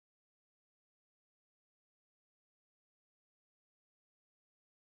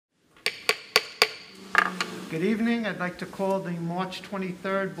Good evening. I'd like to call the March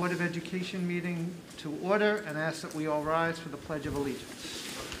 23rd Board of Education meeting to order and ask that we all rise for the Pledge of Allegiance.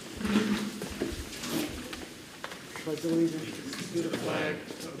 Pledge allegiance to the flag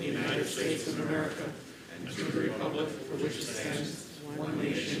of the United States of America and to the republic for which it stands, one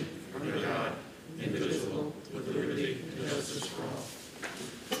nation, under God, indivisible, with liberty and justice for all.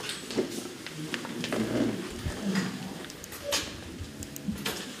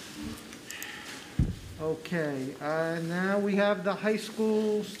 Okay, now we have the high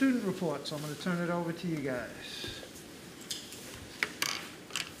school student report, so I'm going to turn it over to you guys.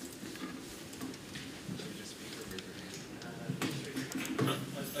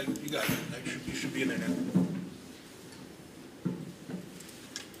 You got it. You should be in there now.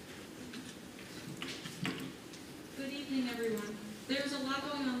 Good evening, everyone. There's a lot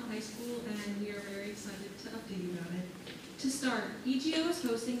going on in the high school, and we are very excited to update you about it. To start, EGO is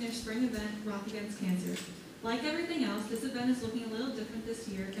hosting their spring event, Rock Against Cancer. Like everything else, this event is looking a little different this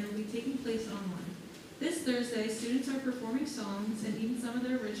year and will be taking place online. This Thursday, students are performing songs and even some of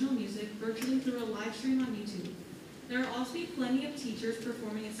their original music virtually through a live stream on YouTube. There will also be plenty of teachers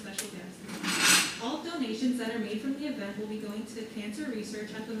performing as special guests. All donations that are made from the event will be going to cancer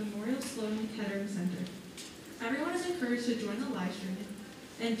research at the Memorial Sloan Kettering Center. Everyone is encouraged to join the live stream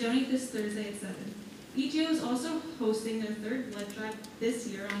and donate this Thursday at 7. EGO is also hosting their third blood drive this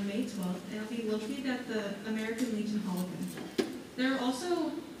year on May 12th, and it will be located at the American Legion Hall again. They're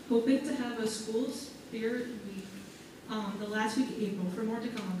also hoping to have a school spirit week the last week of April. For more to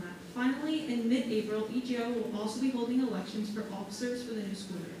come on that. Finally, in mid-April, EGO will also be holding elections for officers for the new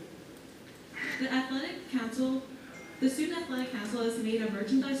school year. The Student Athletic Council has made a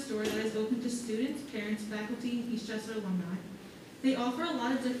merchandise store that is open to students, parents, faculty, and East Chester alumni. They offer a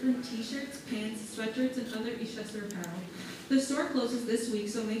lot of different t-shirts, pants, sweatshirts, and other East Chester apparel. The store closes this week,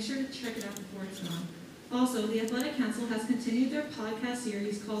 so make sure to check it out before it's gone. Also, the Athletic Council has continued their podcast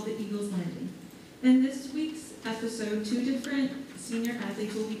series called The Eagles Landing. In this week's episode, 2 different senior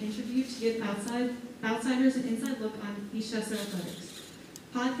athletes will be interviewed to give outsiders an inside look on East Chester athletics.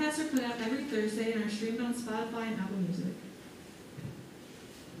 Podcasts are put out every Thursday and are streamed on Spotify and Apple Music.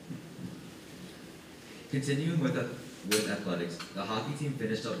 Continuing with athletics, the hockey team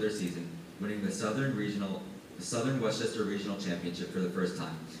finished up their season, winning the Southern Westchester Regional Championship for the first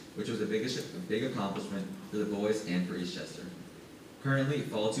time, which was a big accomplishment for the boys and for East Chester. Currently,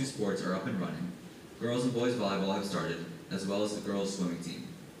 Fall 2 sports are up and running. Girls and boys volleyball have started, as well as the girls swimming team.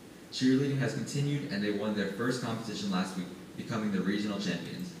 Cheerleading has continued, and they won their first competition last week, becoming the regional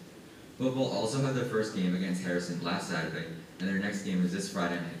champions. Football also had their first game against Harrison last Saturday, and their next game is this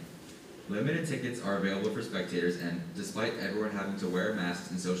Friday night. Limited tickets are available for spectators, and despite everyone having to wear masks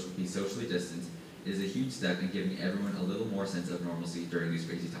and be socially distanced, it is a huge step in giving everyone a little more sense of normalcy during these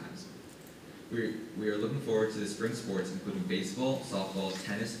crazy times. We are looking forward to the spring sports, including baseball, softball,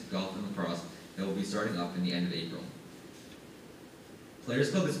 tennis, golf, and lacrosse, that will be starting up in the end of April.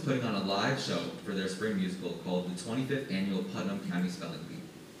 Players Club is putting on a live show for their spring musical called the 25th Annual Putnam County Spelling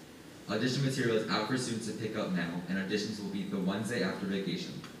Bee. Audition material is out for students to pick up now, and auditions will be the Wednesday after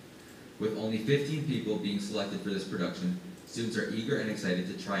vacation. With only 15 people being selected for this production, students are eager and excited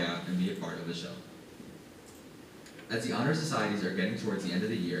to try out and be a part of the show. As the honor societies are getting towards the end of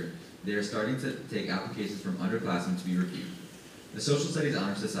the year, they are starting to take applications from underclassmen to be reviewed. The Social Studies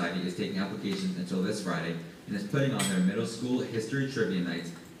Honor Society is taking applications until this Friday and is putting on their middle school history trivia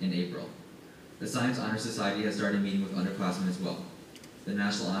nights in April. The Science Honor Society has started meeting with underclassmen as well. The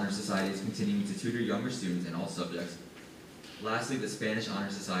National Honor Society is continuing to tutor younger students in all subjects. Lastly, the Spanish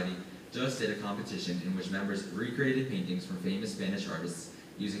Honor Society just did a competition in which members recreated paintings from famous Spanish artists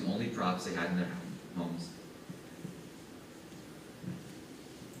using only props they had in their homes.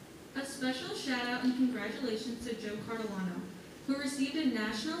 A special shout out and congratulations to Joe Cardellano, who received a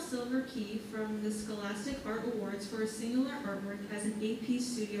National Silver Key from the Scholastic Art Awards for a singular artwork as an AP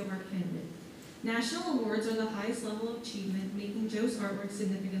Studio Art candidate. National awards are the highest level of achievement, making Joe's artwork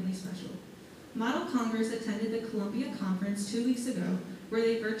significantly special. Model Congress attended the Columbia Conference 2 weeks ago, where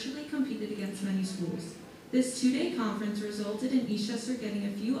they virtually competed against many schools. This 2-day conference resulted in East Chester getting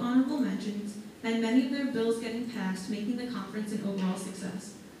a few honorable mentions and many of their bills getting passed, making the conference an overall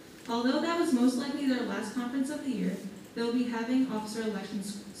success. Although that was most likely their last conference of the year, they'll be having officer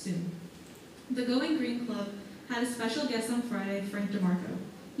elections soon. The Going Green Club had a special guest on Friday, Frank DeMarco.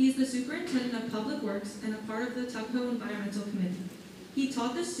 He is the superintendent of Public Works and a part of the Tuckahoe Environmental Committee. He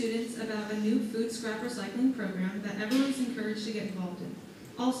taught the students about a new food scrap recycling program that everyone is encouraged to get involved in.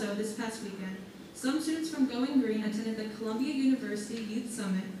 Also, this past weekend, some students from Going Green attended the Columbia University Youth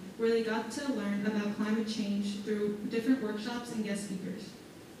Summit, where they got to learn about climate change through different workshops and guest speakers.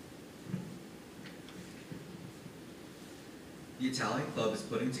 The Italian Club is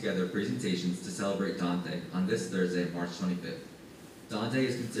putting together presentations to celebrate Dante on this Thursday, March 25th. Dante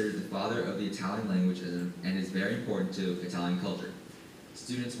is considered the father of the Italian language and is very important to Italian culture.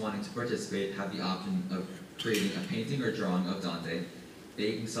 Students wanting to participate have the option of creating a painting or drawing of Dante,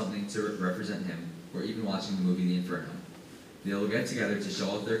 baking something to represent him, or even watching the movie The Inferno. They will get together to show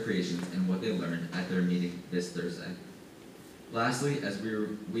off their creations and what they learned at their meeting this Thursday. Lastly, as we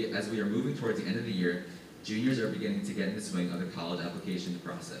are moving towards the end of the year, juniors are beginning to get in the swing of the college application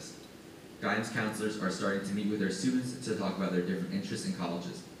process. Guidance counselors are starting to meet with their students to talk about their different interests in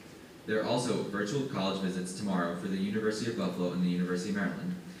colleges. There are also virtual college visits tomorrow for the University of Buffalo and the University of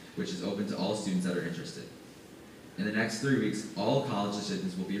Maryland, which is open to all students that are interested. In the next 3 weeks, all college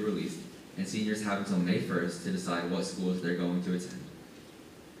decisions will be released, and seniors have until May 1st to decide what schools they're going to attend.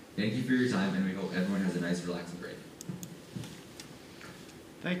 Thank you for your time, and we hope everyone has a nice, relaxing break.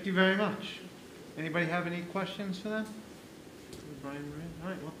 Thank you very much. Anybody have any questions for them? Brian, Maria? All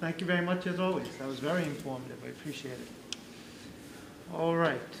right, well, thank you very much as always. That was very informative. I appreciate it. All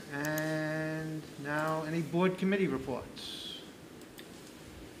right, and now any board committee reports?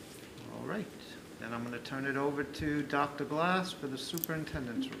 All right, then I'm going to turn it over to Dr. Glass for the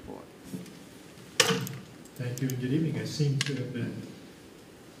superintendent's report. Thank you and good evening. I seem to have been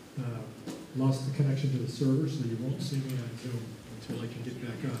lost the connection to the server, so you won't see me on Zoom until I can get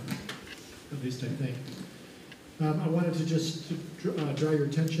back on. At least I think. I wanted to just draw your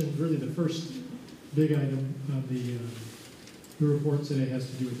attention. Really, the first big item on the report today has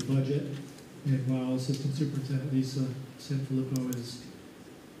to do with the budget. And while Assistant Superintendent Lisa Sanfilippo is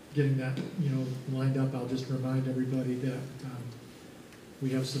getting that, lined up, I'll just remind everybody that we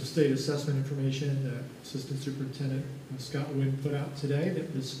have some state assessment information that Assistant Superintendent Scott Wynn put out today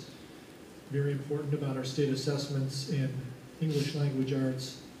that was very important about our state assessments in English language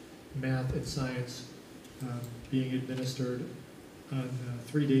arts, math, and science being administered on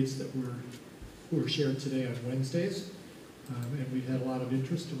 3 dates that were shared today on Wednesdays. And we've had a lot of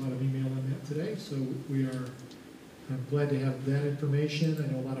interest, a lot of email on that today, so we are glad to have that information.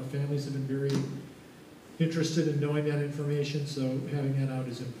 I know a lot of families have been very interested in knowing that information, so having that out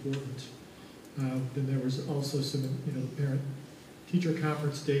is important. Then there was also some, parent-teacher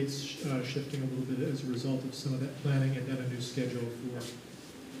conference dates shifting a little bit as a result of some of that planning, and then a new schedule for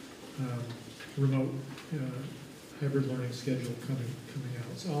remote hybrid learning schedule coming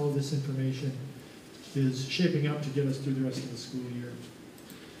out. So all of this information is shaping up to get us through the rest of the school year.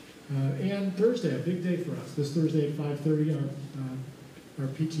 And Thursday, a big day for us. This Thursday at 5:30, our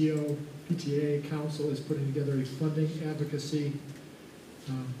PTA Council is putting together a funding advocacy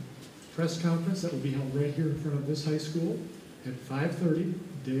press conference that will be held right here in front of this high school at 5:30,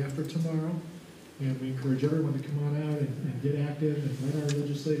 day after tomorrow. And we encourage everyone to come on out and get active and let our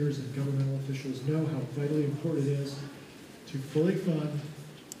legislators and governmental officials know how vitally important it is to fully fund,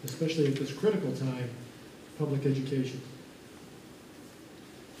 especially at this critical time, public education.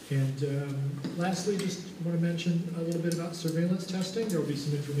 And lastly, just want to mention a little bit about surveillance testing. There will be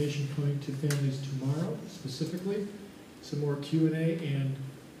some information coming to families tomorrow, specifically, some more Q&A and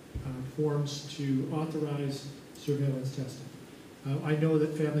forms to authorize surveillance testing. I know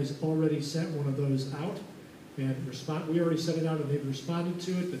that families already sent one of those out, and we already sent it out and they've responded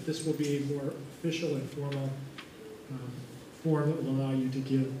to it, but this will be a more official and formal form that will allow you to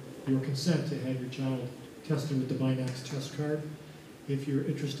give your consent to have your child tested with the Binax test card. If you're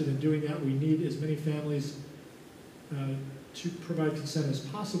interested in doing that, we need as many families to provide consent as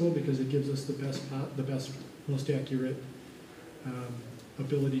possible, because it gives us the best, most accurate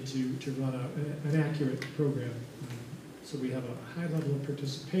ability to run an accurate program. So we have a high level of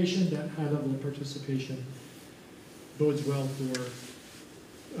participation. That high level of participation bodes well for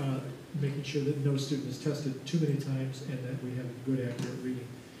making sure that no student is tested too many times and that we have a good, accurate reading.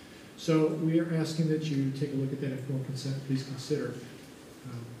 So we are asking that you take a look at that informed consent. Please consider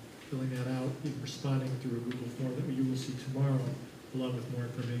filling that out and responding through a Google form that you will see tomorrow, along with more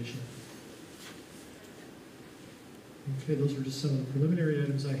information. Okay, those are just some of the preliminary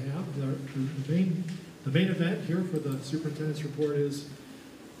items I have. The main event here for the superintendent's report is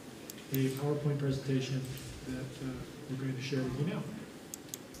a PowerPoint presentation that we're going to share with you now.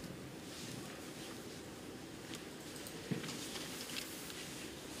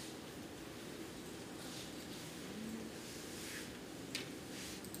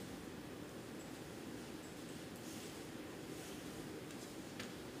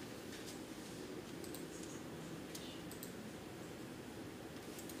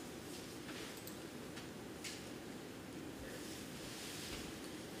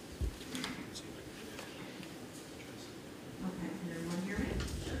 Okay, here, one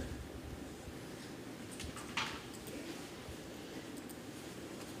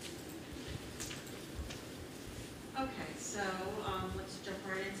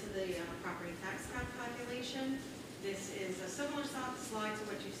property tax cap calculation. This is a similar slide to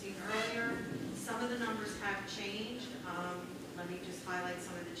what you've seen earlier. Some of the numbers have changed. Let me just highlight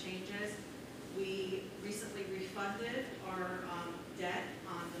some of the changes. We recently refunded our debt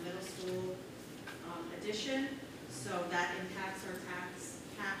on the middle school addition, so that impacts our tax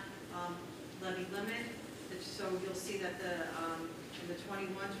cap levy limit. So you'll see that in the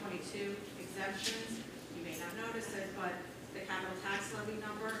 21-22 exemptions, you may not notice it, but the capital tax levy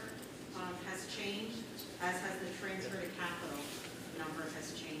number has changed, as has the transfer to capital number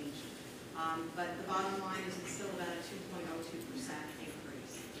has changed. But the bottom line is it's still about a 2.02%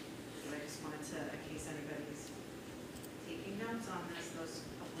 increase. So I just wanted to, in case anybody's taking notes on this, those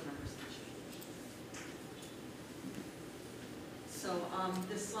couple of numbers have changed. So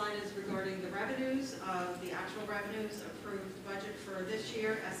this slide is regarding the revenues, the actual revenues, approved budget for this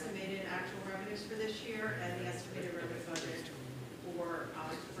year, estimated actual revenues for this year, and the estimated revenue budget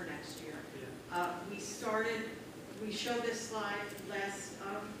for next year. We showed this slide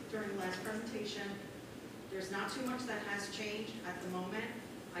during the last presentation. There's not too much that has changed at the moment.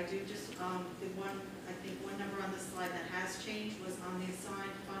 I do just, I think one number on the slide that has changed was on the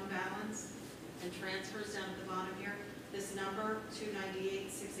assigned fund balance and transfers down at the bottom here. This number,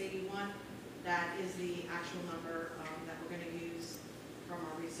 298,681, that is the actual number that we're going to use from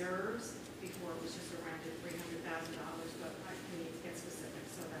our reserves. Before it was just around $300,000, but I need to get specific,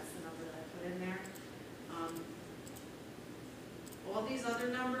 so that's the number that I put in there. All these other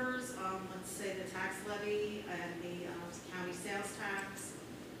numbers, let's say the tax levy and the county sales tax,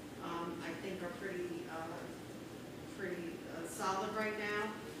 I think are pretty solid right now.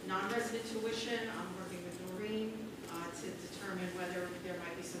 Non-resident tuition, I'm working with Noreen to determine whether there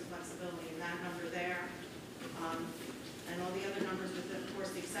might be some flexibility in that number there. And all the other numbers, with, of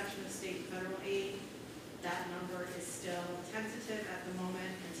course, the exception of state and federal aid, that number is still tentative at the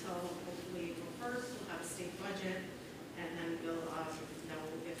moment until hopefully April 1st, we'll have a state budget, and then we'll know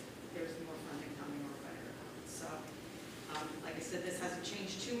if there's more funding coming or whatever. So, like I said, this hasn't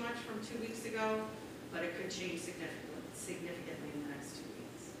changed too much from 2 weeks ago, but it could change significantly in the next 2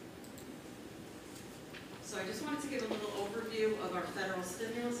 weeks. So I just wanted to give a little overview of our federal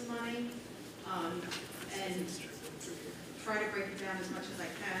stimulus money, and try to break it down as much as I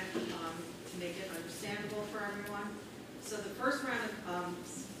can to make it understandable for everyone. So the first round of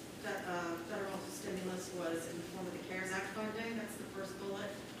federal stimulus was in the form of the CARES Act funding. That's the first bullet.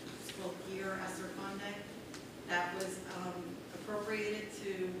 It's called year ESSER funding. That was appropriated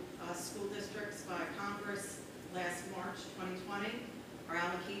to school districts by Congress last March 2020. Our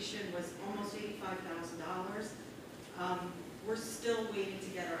allocation was almost $85,000. We're still waiting to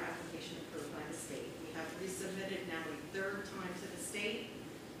get our application approved by the state. We have resubmitted now a third time to the state,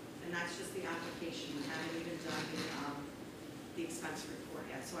 and that's just the application. We haven't even done the expense report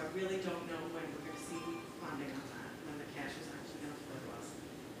yet. So I really don't know when we're going to see funding on that, when the cash is actually going to flow to us.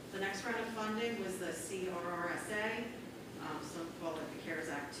 The next round of funding was the CRRSA, some call it the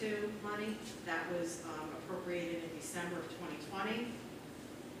CARES Act 2 money. That was appropriated in December of 2020.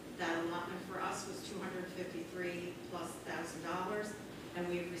 That allotment for us was $253,000+, and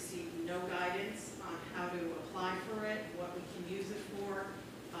we have received no guidance on how to apply for it, what we can use it for.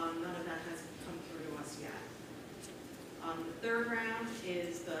 None of that has come through to us yet. The third round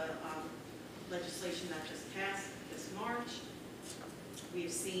is the legislation that just passed this March.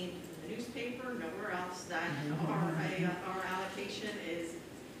 We've seen in the newspaper, nowhere else, that our allocation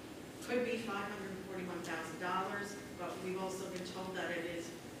could be $541,000, but we've also been told that it is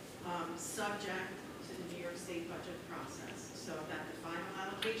subject to the New York State budget process, so that the final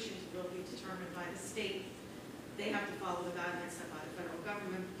allocations will be determined by the state. They have to follow the guidelines set by the federal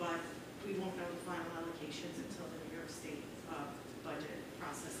government, but we won't know the final allocations until the New York State budget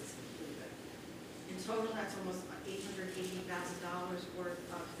process is completed. In total, that's almost $880,000 worth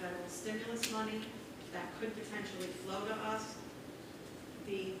of federal stimulus money that could potentially flow to us.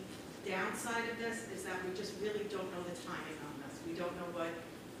 The downside of this is that we just really don't know the timing on this. We don't know what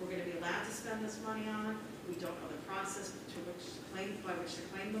we're going to be allowed to spend this money on. We don't know the process by which to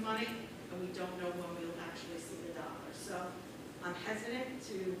claim the money, and we don't know when we'll actually see the dollars. So I'm hesitant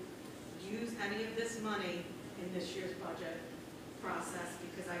to use any of this money in this year's budget process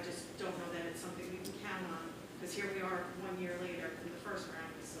because I just don't know that it's something we can count on. Because here we are 1 year later in the first round,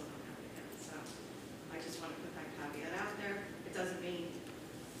 we still don't have it yet. So I just want to put that caveat out there. It doesn't mean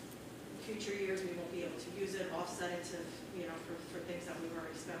future years we won't be able to use it, offset it to, for things that we've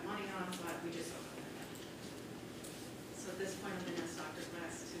already spent money on, but we just don't know that yet. So at this point, I'm going to ask Dr.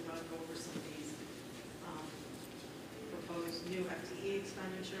 Glass to go over some of these proposed new FTE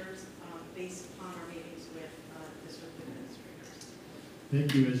expenditures based upon our meetings with district administrators.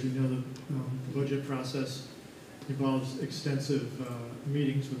 Thank you. As you know, the budget process involves extensive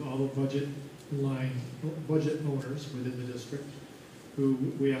meetings with all the budget owners within the district, who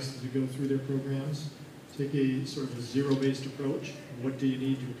we ask them to go through their programs, take a sort of a zero-based approach. What do you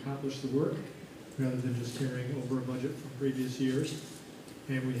need to accomplish the work, rather than just carrying over a budget from previous years.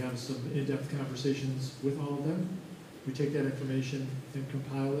 And we have some in-depth conversations with all of them. We take that information and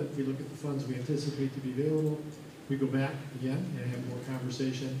compile it. We look at the funds we anticipate to be available. We go back again and have more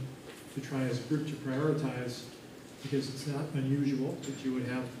conversation to try as a group to prioritize, because it's not unusual that you would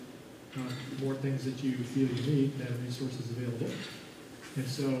have more things that you feel you need than resources available. And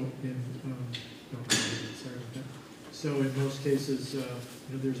so in most cases,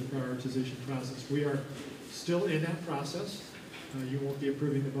 there's a prioritization process. We are still in that process. You won't be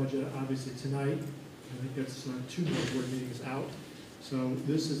approving the budget obviously tonight. I think that's 2 more board meetings out. So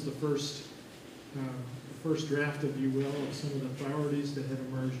this is the first draft, if you will, of some of the priorities that have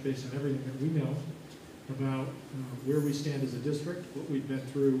emerged based on everything that we know about where we stand as a district, what we've been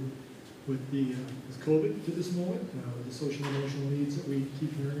through with COVID to this moment, the social and emotional needs that we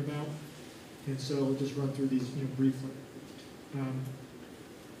keep hearing about. And so I'll just run through these briefly.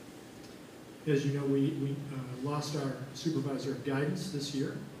 As you know, we lost our supervisor of guidance this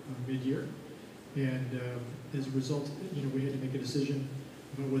year, mid-year, and as a result, we had to make a decision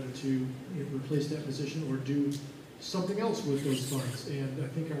about whether to replace that position or do something else with those funds. And I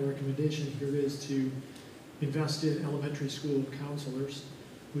think our recommendation here is to invest in elementary school counselors,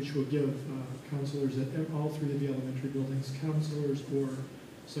 which will give counselors at all 3 of the elementary buildings, counselors or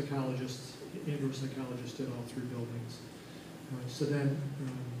psychologists, and/or psychologists at all 3 buildings. So then,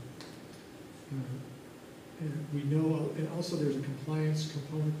 we know, and also there's a compliance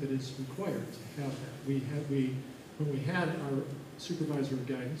component that is required to have that. When we had our supervisor of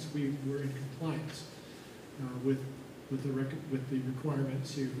guidance, we were in compliance with the requirement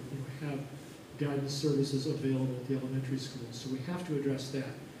to have guidance services available at the elementary schools. So we have to address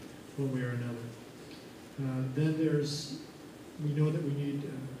that one way or another. Then we know that we need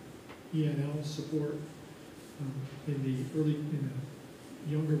ENL support in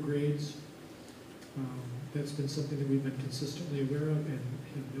the younger grades. That's been something that we've been consistently aware of and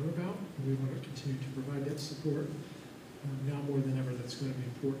have known about, and we want to continue to provide that support. Now more than ever, that's going to be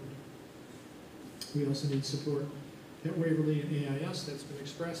important. We also need support at Waverly and AIS, that's been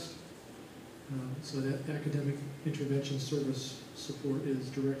expressed. So that academic intervention service support is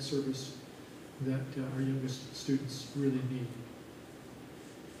direct service that our youngest students really need.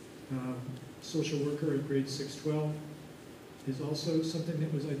 Social worker at grade 6-12 is also something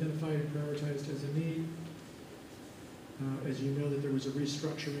that was identified and prioritized as a need. As you know, that there was a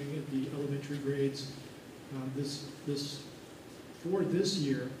restructuring at the elementary grades for this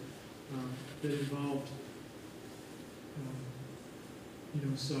year that involved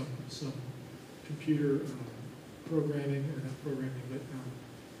some computer programming, or not programming, but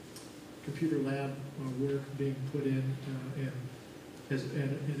computer lab work being put in, and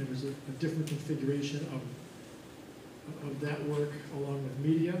it was a different configuration of that work along with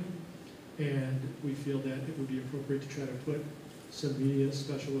media, and we feel that it would be appropriate to try to put some media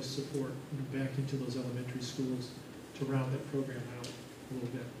specialist support back into those elementary schools to round that program out a little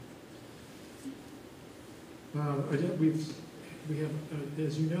bit. We have,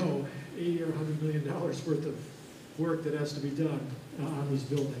 as you know, $80 or $100 million worth of work that has to be done on these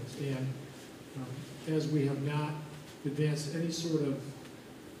buildings, and as we have not advanced any sort of,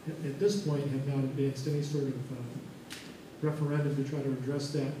 at this point, have not advanced any sort of referendum to try to address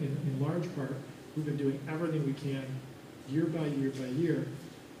that in large part. We've been doing everything we can, year by year by year,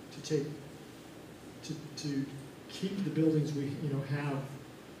 to keep the buildings we have,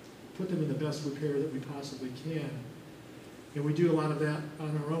 put them in the best repair that we possibly can. And we do a lot of that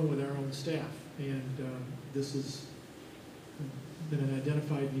on our own with our own staff. And this has been an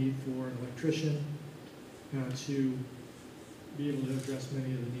identified need for an electrician to be able to address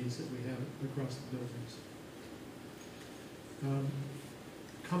many of the needs that we have across the buildings.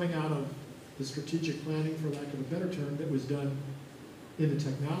 Coming out of the strategic planning, for lack of a better term, that was done in the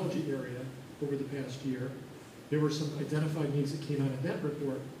technology area over the past year, there were some identified needs that came out of that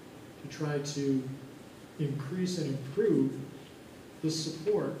report to try to increase and improve the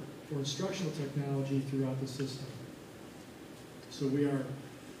support for instructional technology throughout the system. So we are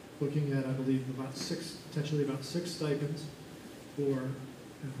looking at, I believe, potentially about six stipends for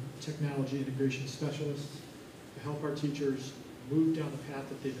technology integration specialists to help our teachers move down the path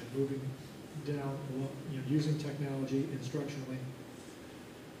that they've been moving down, using technology instructionally.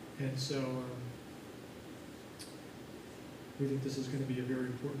 And so we think this is going to be a very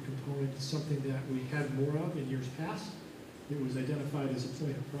important component, something that we had more of in years past, It was identified as a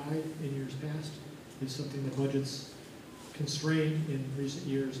point of pride in years past. It's something the budget's constrained in recent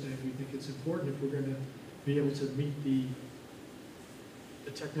years, and we think it's important if we're going to be able to meet the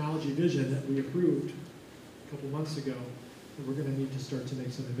technology vision that we approved a couple months ago, that we're going to need to start to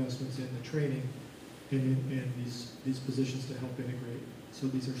make some investments in the training and in these positions to help integrate. So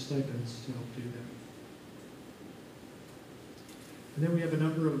these are stipends to help do that. And then we have a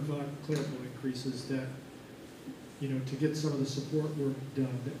number of clerical increases that, to get some of the support work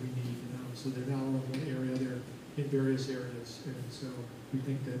done that we need. So they're not all in one area, they're in various areas. And so we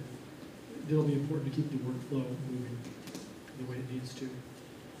think that it'll be important to keep the workflow moving the way it needs to.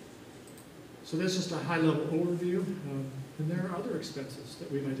 So that's just a high-level overview. And there are other expenses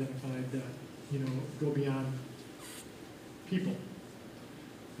that we've identified that, go beyond people.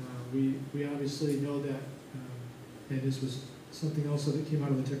 We obviously know that, and this was something also that came out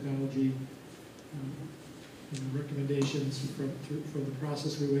of the technology recommendations from the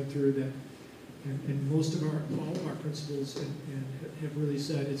process we went through, that, and all of our principals and have really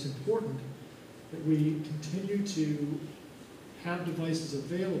said it's important that we continue to have devices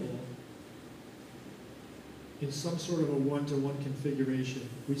available in some sort of a one-to-one configuration.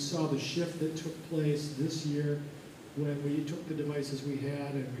 We saw the shift that took place this year when we took the devices we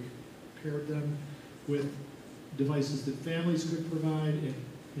had and we paired them with devices that families could provide. And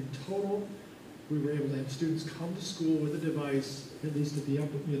in total, we were able to have students come to school with a device, at least at the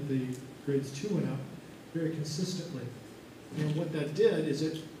grades 2 and up, very consistently. And what that did is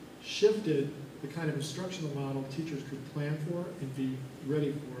it shifted the kind of instructional model teachers could plan for and be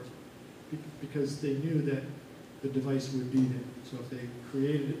ready for, because they knew that the device would be there. So if they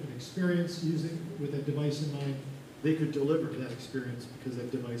created an experience with that device in mind, they could deliver that experience because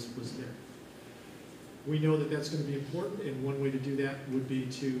that device was there. We know that that's going to be important, and one way to do that would be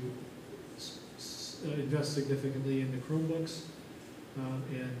to invest significantly in the Chromebooks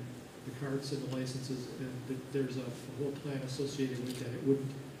and the cards and the licenses, and there's a whole plan associated with that. It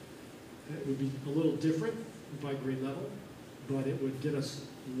would be a little different by grade level, but it would get us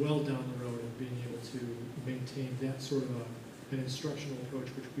well down the road of being able to maintain that sort of an instructional approach,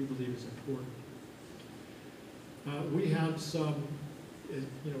 which we believe is important. We have some, a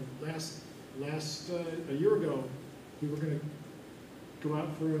year ago, we were going to go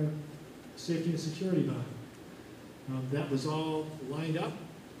out for a safety and security bond. That was all lined up,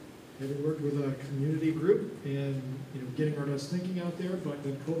 having worked with a community group and getting our best thinking out there, but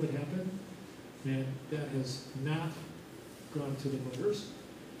then COVID happened, and that has not gone to the voters.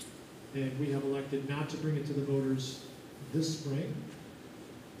 And we have elected not to bring it to the voters this spring.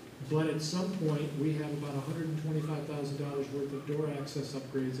 But at some point, we have about $125,000 worth of door access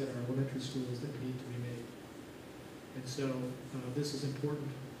upgrades at our elementary schools that need to be made. And so this is important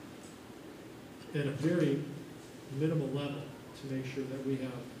at a very minimal level to make sure that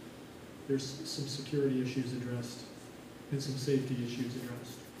there's some security issues addressed and some safety issues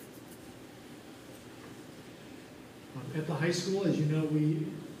addressed. At the high school, as you know, we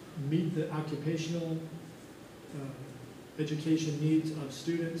meet the occupational education needs of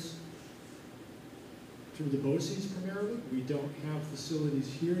students through the BOCES primarily. We don't have facilities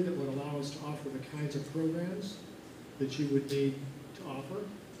here that would allow us to offer the kinds of programs that you would need to offer.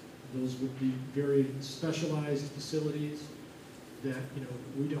 Those would be very specialized facilities that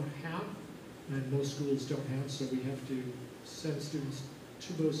we don't have, and most schools don't have, so we have to send students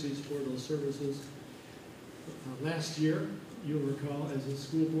to BOCES for those services. Last year, you'll recall, as a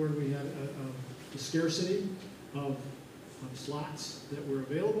school board, we had a scarcity of slots that were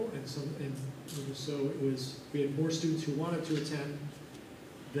available, and so we had more students who wanted to attend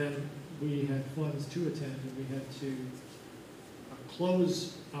than we had funds to attend, and we had to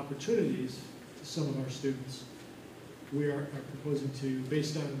close opportunities to some of our students. We are proposing to,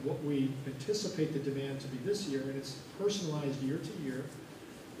 based on what we anticipate the demand to be this year, and it's personalized year to year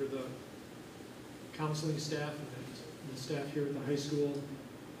for the counseling staff and the staff here at the high school,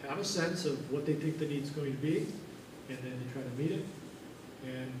 have a sense of what they think the need's going to be, and then they try to meet it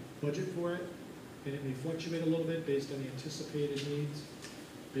and budget for it. And it may fluctuate a little bit based on the anticipated needs.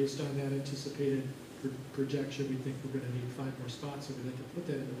 Based on that anticipated projection, we think we're going to need 5 more spots, and we'd like to put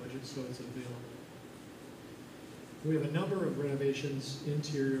that in the budget so it's available. We have a number of renovations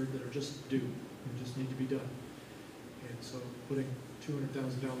interior that are just due and just need to be done. And so putting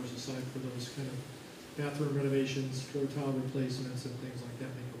 $200,000 aside for those kind of bathroom renovations, floor tile replacements, and things like that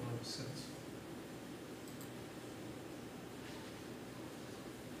make a lot of sense.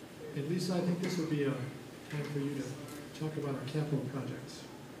 And Lisa, I think this would be a time for you to talk about our capital projects,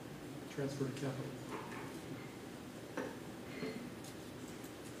 transfer to capital.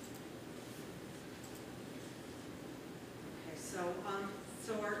 Okay,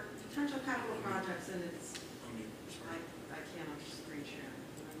 and it's, I mean, sorry. I can't on screen share.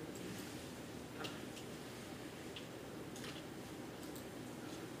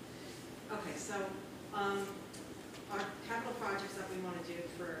 Okay, so, our capital projects that we want to do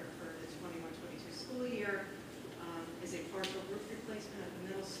for the 21-22 school year is a partial roof replacement at the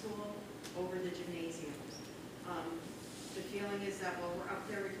middle school over the gymnasiums. The feeling is that while we're up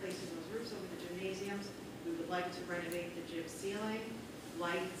there replacing those roofs over the gymnasiums, we would like to renovate the gym ceiling,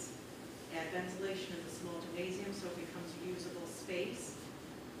 lights, add ventilation in the small gymnasium so it becomes a usable space,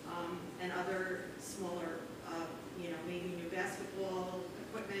 and other smaller, maybe new basketball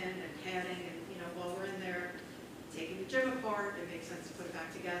equipment and padding, and, while we're in there taking the gym apart, it makes sense to put it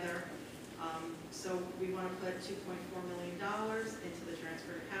back together. So we want to put $2.4 million into the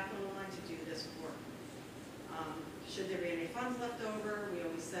transfer to capital line to do this work. Should there be any funds left over, we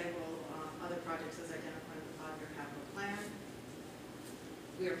always say, well, other projects as identified in the 5-year capital plan.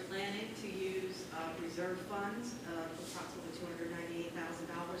 We are planning to use reserve funds of approximately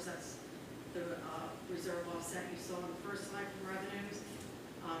 $298,000. That's the reserve offset you saw on the first slide from revenues.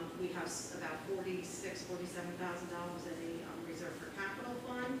 We have about $47,000 in the reserve for capital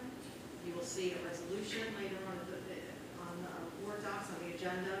fund. You will see a resolution later on the board docs on the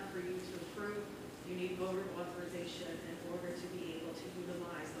agenda for you to approve. You need voter authorization in order to be able to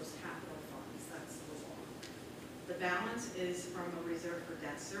utilize those capital funds. That's the law. The balance is from a reserve for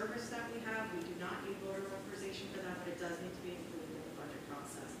debt service that we have. We do not need voter authorization for that, but it does need to be included in the budget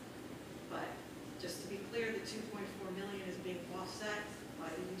process. But just to be clear, the $2.4 million is being offset by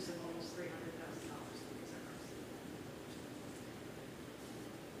the use of almost $300,000 in reserves.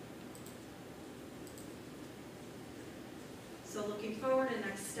 So looking forward to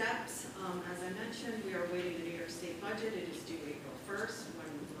next steps, as I mentioned, we are awaiting the New York State budget. It is due April 1st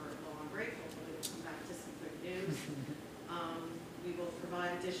when we're all on break. Hopefully we'll come back to some good news. We will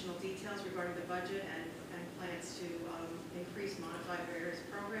provide additional details regarding the budget and plans to increase, modify various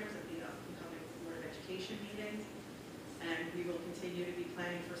programs at the upcoming Board of Education meetings. And we will continue to be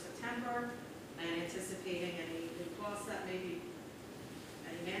planning for September and anticipating any new costs that may be,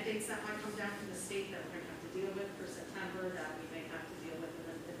 any mandates that might come down from the state that we're going to have to deal with for September that we may have to deal with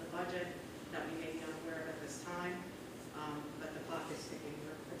in the budget that we may be unaware of at this time. But the clock is ticking.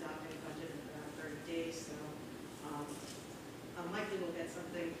 We're adopting a budget in about 30 days, so unlikely we'll get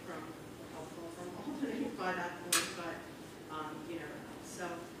something helpful from Albany by that point, but you never know. So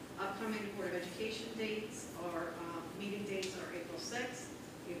upcoming Board of Education dates are, meeting dates are April 6th,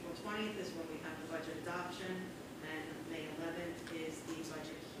 April 20th is when we have the budget adoption, and May 11th is the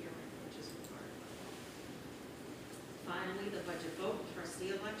budget hearing, which is required by law. Finally, the budget vote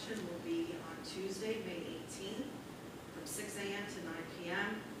trustee election will be on Tuesday, May 18th, from 6 a.m. to 9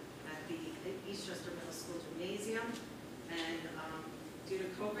 p.m. at the Eastchester Middle School Gymnasium. And due to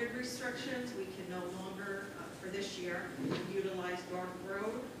COVID restrictions, we can no longer, for this year, utilize Garth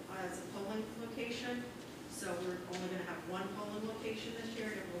Road as a polling location. So we're only going to have one polling location this year,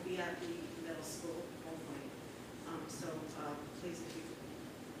 and it will be at the middle school only. So please, if you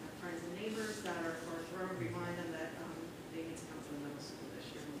have friends and neighbors that are Garth Road, remind them that they need to come to the middle school this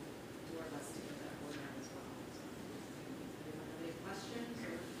year and do our best to get that word out as well. So, anyone have any questions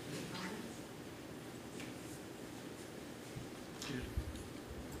or any comments?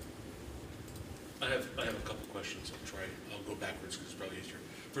 I have a couple questions. I'll go backwards because it's probably easier.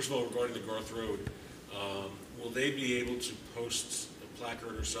 First of all, regarding the Garth Road, will they be able to post a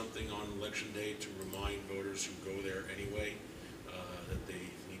placard or something on election day to remind voters who go there anyway that they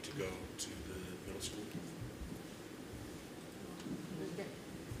need to go to the middle school?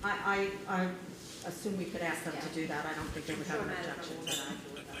 I assume we could ask them to do that. I don't think they would have an objection to that.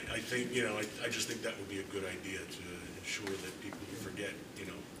 I think, I just think that would be a good idea to ensure that people who forget,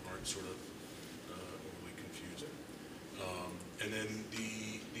 aren't sort of overly confused. And then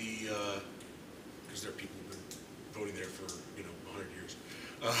because there are people who've been voting there for, 100 years.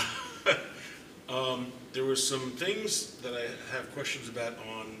 There were some things that I have questions about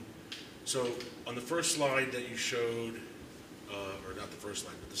so on the first slide that you showed, or not the first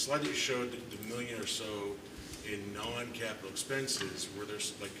slide, but the slide that you showed the million or so in non-capital expenses, where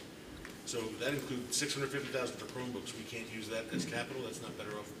there's so that includes $650,000 for Chromebooks. We can't use that as capital. That's not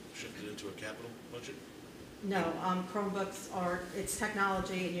better off shifted into a capital budget. No, Chromebooks it's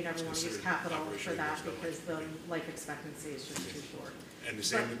technology, and you never want to use capital for that because the life expectancy is just too short. And the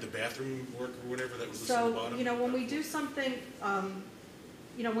same with the bathroom work or whatever that was listed at the bottom? So, when we do something,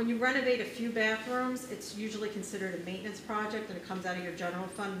 when you renovate a few bathrooms, it's usually considered a maintenance project and it comes out of your general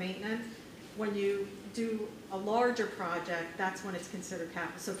fund maintenance. When you do a larger project, that's when it's considered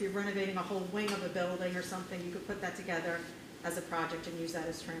capital. So if you're renovating a whole wing of a building or something, you could put that together as a project and use that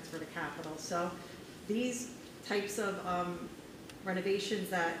as transfer to capital. So These types of renovations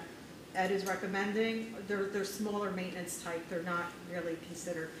that Ed is recommending, they're smaller maintenance type, they're not really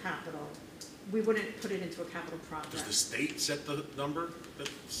considered capital. We wouldn't put it into a capital project. Does the state set the number?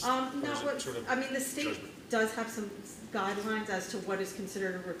 That's, No, or is it sort of I mean, the state judgment? does have some guidelines as to what is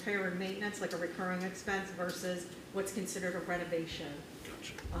considered a repair and maintenance, like a recurring expense versus what's considered a renovation.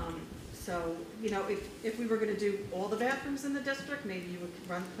 Gotcha. So, you know, if we were gonna do all the bathrooms in the district, maybe you would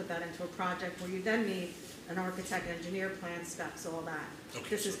put that into a project where you then need an architect, engineer, plan specs, all that. Okay,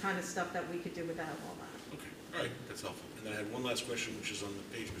 This is so- kind of stuff that we could do without all that. Okay, all right, that's helpful. And then I had one last question, which is on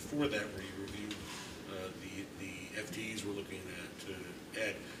the page before that, where you reviewed the FTEs we're looking at to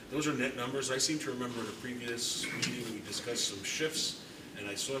add. Those are net numbers. I seem to remember in a previous meeting, we discussed some shifts, and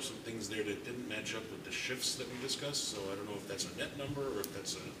I saw some things there that didn't match up with the shifts that we discussed, so I don't know if that's a net number or if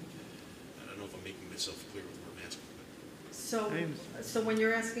that's I don't know if I'm making myself clear with what I'm asking. So when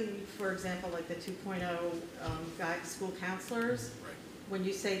you're asking, for example, like the 2.0 guide school counselors, Right. when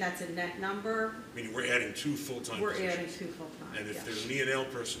you say that's a net number, Meaning we're adding 2 full-time we're positions. adding 2 full-time. And if yes. there's an E&L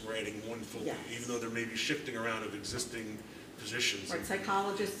person, we're adding 1 full, Yes. even though there may be shifting around of existing positions. Right,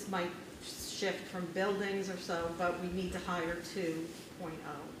 psychologists might shift from buildings or so, but we need to hire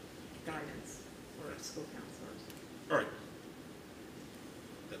 2.0 guidance or school counselors. All right.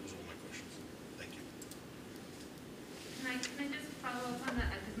 That was all my questions. Thank you. Can I just follow up on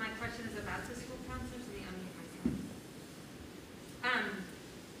that, because my question is about the school counselors, let me unmute myself.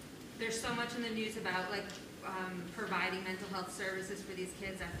 There's so much in the news about like providing mental health services for these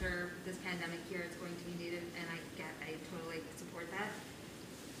kids after this pandemic year. It's going to be needed, and I totally support that.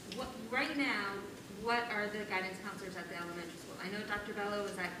 Right now, what are the guidance counselors at the elementary school? I know Dr. Bello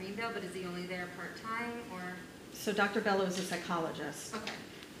is at Greenville, but is he only there part-time or? So Dr. Bello is a psychologist. Okay.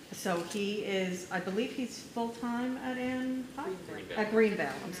 So he is, I believe he's full-time at Greenville. At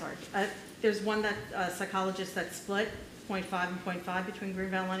Greenville, I'm sorry. There's one that, psychologist that split 0.5 and 0.5 between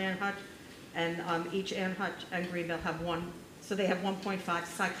Greenville and Ann Hutch. And each Ann Hutch and Greenville have one, so they have 1.5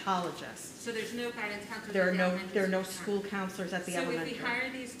 psychologists. So there's no guidance counselors There at are the no, elementary there are no school? school counselors at the So elementary. if we hire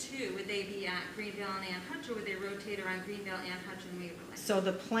these 2, would they be at Greenville and Ann Hutch, or would they rotate around Greenville, Ann Hutch, and Waverly? So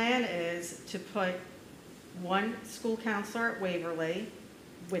the plan is to put 1 school counselor at Waverly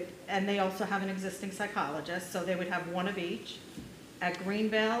and they also have an existing psychologist, so they would have 1 of each. At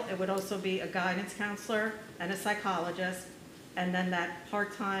Greenville, it would also be a guidance counselor and a psychologist, and then that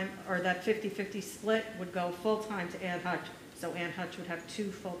part-time, or that 50-50 split would go full-time to Ann Hutch, so Ann Hutch would have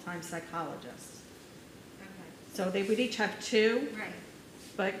 2 full-time psychologists. Okay. So they would each have 2, Right.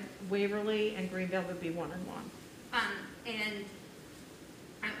 but Waverly and Greenville would be 1 and 1. And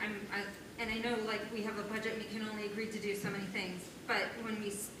and I know, like, we have a budget, we can only agree to do so many things, but when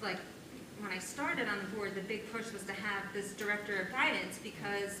I started on the board, the big push was to have this director of guidance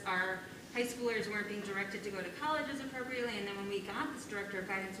because our high schoolers weren't being directed to go to colleges appropriately, and then when we got this director of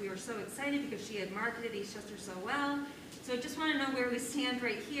guidance, we were so excited because she had marketed Eastchester so well. So I just want to know where we stand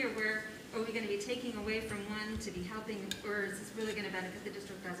right here. Where are we going to be taking away from one to be helping, or is this really going to benefit the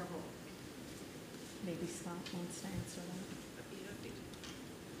district as a whole? Maybe Scott wants to answer that.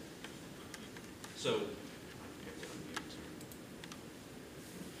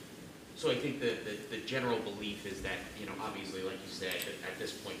 So I think that the general belief is that, you know, obviously, like you said, that at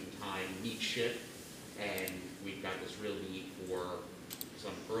this point in time, needs shift, and we've got this real need for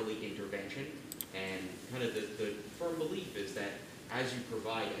some early intervention. And kind of the firm belief is that as you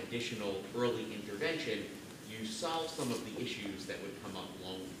provide additional early intervention, you solve some of the issues that would come up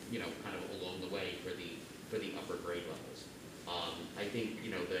along, you know, kind of along the way for the upper grade levels. I think, you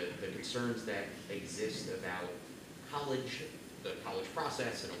know, the concerns that exist about college, the college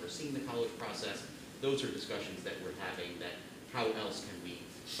process and overseeing the college process, those are discussions that we're having, that how else can we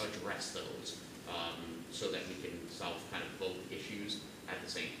address those so that we can solve kind of both issues at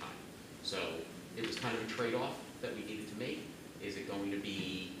the same time. So it was kind of a trade-off that we needed to make. Is it going to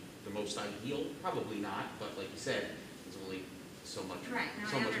be the most ideal? Probably not, but like you said, there's only so much,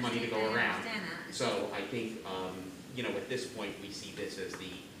 so much money to go around. So I think, you know, at this point, we see this as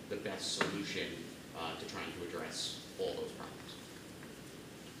the best solution to trying to address all those problems.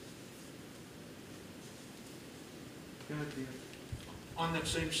 Go ahead, Peter. On that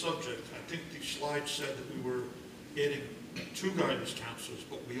same subject, I think the slide said that we were adding 2 guidance counselors,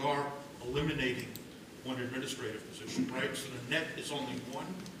 but we are eliminating 1 administrative position, right? So the net is only 1?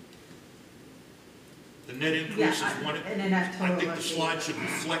 The net increase is 1? And then that I total think the of slide should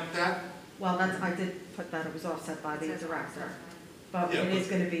reflect that. Well, that's, I did put that, it was offset by the director, but Yeah, it is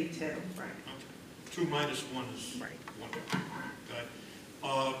but- going to be 2, right? Okay. 2 minus 1 is Right. 1. Okay.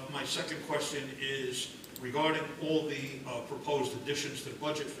 My second question is regarding all the proposed additions to the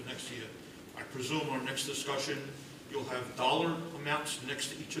budget for next year. I presume our next discussion, you'll have dollar amounts next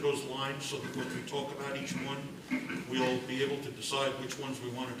to each of those lines, so that when we talk about each one, we'll be able to decide which ones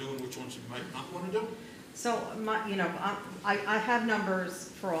we want to do and which ones we might not want to do. So I have numbers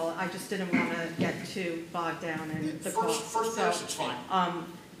for all, I just didn't want to get too bogged down in the cost. First pass, it's fine.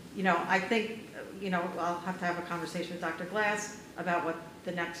 I think, I'll have to have a conversation with Dr. Glass about what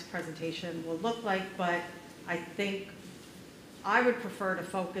the next presentation will look like, but I think I would prefer to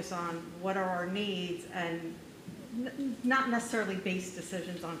focus on what are our needs and not necessarily base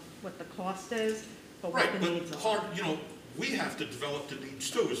decisions on what the cost is, but what Right, the needs but are. we have to develop the needs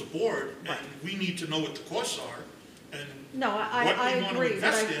too as a board, and Right. we need to know what the costs are, and No, I what we want to agree, but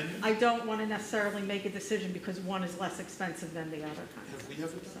invest in. I don't want to necessarily make a decision because one is less expensive than the other kind. Have we ever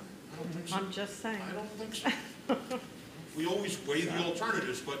done that? I don't think so. I'm just saying. I don't think so. We always weigh the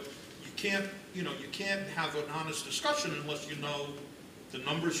alternatives, but you can't have an honest discussion unless you know the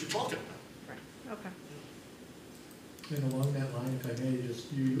numbers you're talking about. Right, okay. And along that line, if I may,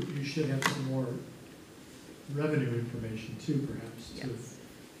 just, you should have some more revenue information too, perhaps, Yes.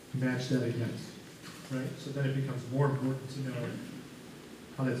 to match that against, right? So then it becomes more important to know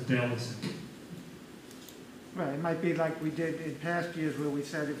how that's balancing. Right, it might be like we did in past years where we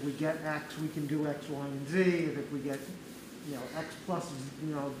said if we get X, we can do X, Y, and Z, and if we get, X plus,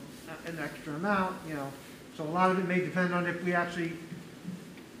 an extra amount, So a lot of it may depend on if we actually,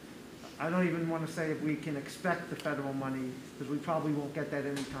 I don't even want to say if we can expect the federal money, because we probably won't get that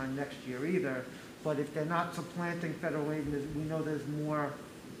anytime next year either. But if they're not supplanting federal aid, we know there's more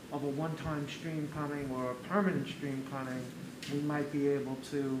of a one-time stream coming or a permanent stream coming, we might be able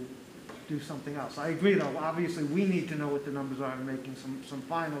to do something else. I agree though, obviously we need to know what the numbers are in making some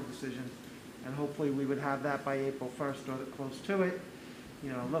final decisions, and hopefully we would have that by April 1st or close to it.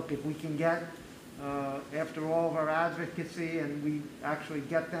 Look, if we can get, after all of our advocacy and we actually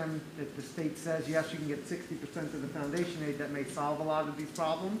get them, if the state says, yes, you can get 60% of the foundation aid, that may solve a lot of these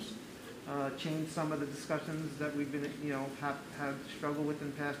problems, change some of the discussions that we've been, have struggled with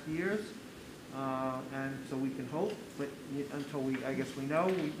in past years. And so we can hope, but until I guess we know,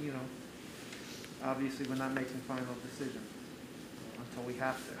 obviously we're not making final decisions until we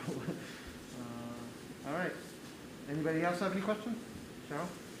have to. All right. Anybody else have any questions? Cheryl?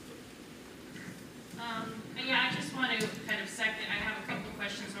 Yeah, I just want to kind of second, I have a couple of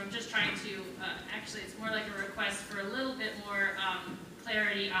questions, so I'm just trying to, actually, it's more like a request for a little bit more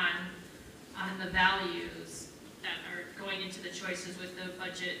clarity on the values that are going into the choices with the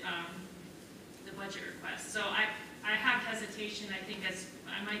budget request. So I have hesitation, I think, as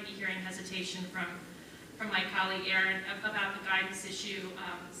I might be hearing hesitation from my colleague Aaron about the guidance issue,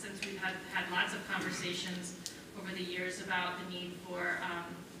 since we've had lots of conversations over the years about the need for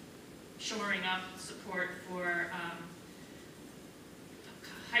shoring up support for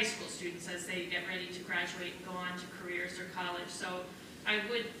high school students as they get ready to graduate and go on to careers or college. So I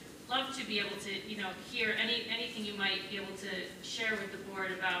would love to be able to, hear anything you might be able to share with the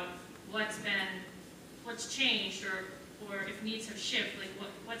board about what's changed, or if needs have shifted, like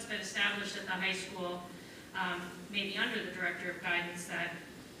what's been established at the high school, maybe under the director of guidance, that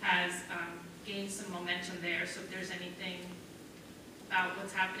has gained some momentum there. So if there's anything about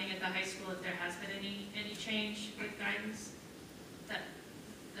what's happening at the high school, if there has been any change with guidance, that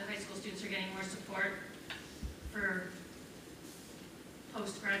the high school students are getting more support for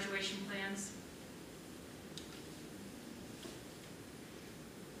post-graduation plans.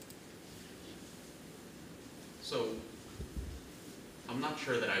 So I'm not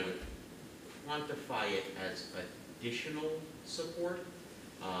sure that I would quantify it as additional support.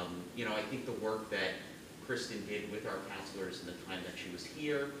 I think the work that Kristen did with our counselors in the time that she was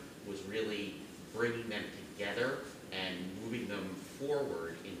here was really bringing them together and moving them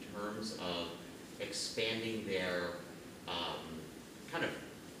forward in terms of expanding their kind of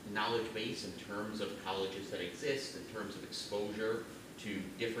knowledge base in terms of colleges that exist, in terms of exposure to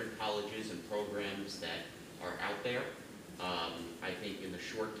different colleges and programs that are out there. I think in the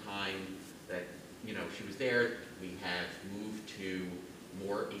short time that she was there, we have moved to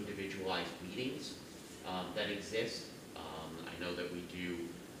more individualized meetings that exist. I know that we do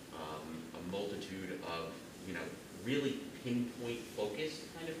a multitude of really pinpoint focused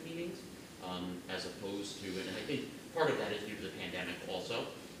kind of meetings, as opposed to, and I think part of that is due to the pandemic also,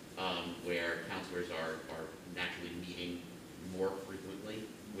 where counselors are naturally meeting more frequently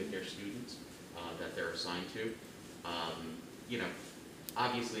with their students that they're assigned to.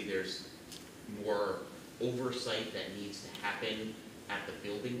 Obviously there's more oversight that needs to happen at the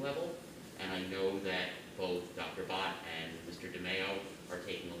building level, and I know that both Dr. Bott and Mr. DeMeo are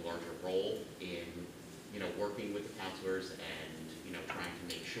taking a larger role in working with the counselors and trying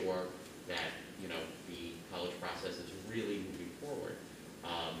to make sure that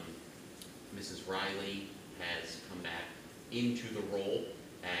Mrs. Riley has come back into the role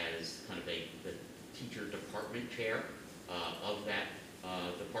as kind of the teacher department chair of that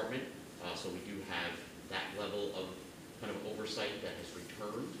department. So we do have that level of kind of oversight that has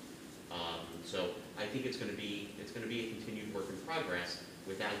returned. So I think it's going to be a continued work in progress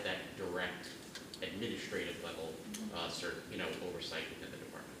without that direct administrative level oversight within the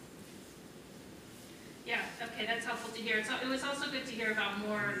department. Yeah, okay, that's helpful to hear. It was also good to hear about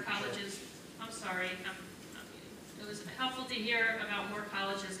more colleges. I'm sorry, it was helpful to hear about more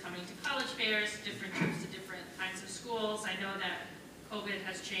colleges coming to college fairs, different trips to different kinds of schools. I know that COVID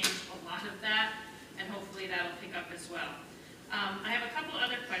has changed a lot of that, and hopefully that'll pick up as well. I have a couple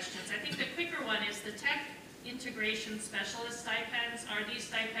other questions. I think the quicker one is the tech integration specialist stipends. Are these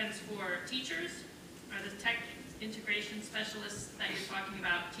stipends for teachers? Are the tech integration specialists that you're talking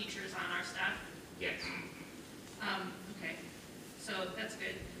about teachers on our staff? Yes. Okay, so that's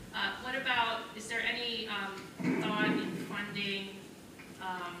good. What about, is there any thought in funding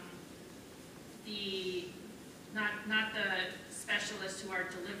not the specialists who are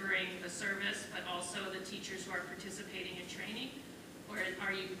delivering the service, but also the teachers who are participating in training? Or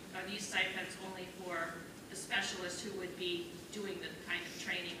are these stipends only for the specialists who would be doing the kind of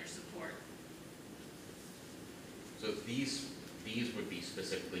training or support? So these would be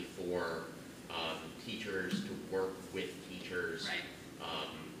specifically for teachers to work with teachers. Right.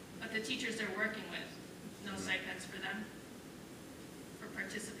 But the teachers they're working with, no stipends for them for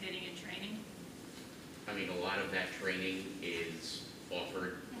participating in training? I mean, a lot of that training is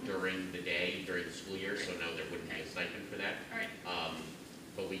offered during the day, during the school year, so no, there wouldn't be a stipend for that. All right.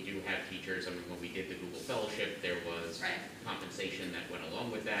 But we do have teachers, I mean, when we did the Google Fellowship, there was compensation that went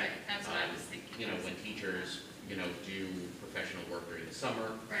along with that. Right. That's what I was thinking. You know, when teachers, do professional work during the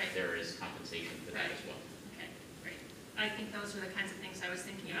summer, there is compensation for that as well. Okay, great. I think those were the kinds of things I was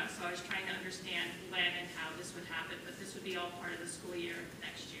thinking about, so I was trying to understand when and how this would happen, but this would be all part of the school year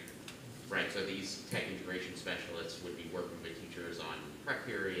next year. Right, so these tech integration specialists would be working with teachers on prep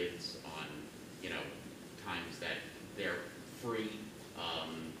periods, on, times that they're free.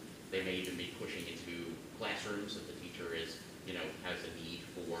 They may even be pushing into classrooms if the teacher is, has a need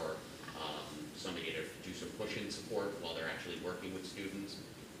for somebody to do some push-in support while they're actually working with students.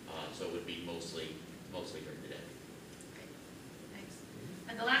 So it would be mostly during the day. Okay, thanks.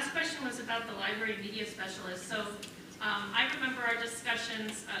 And the last question was about the library media specialist. So I remember our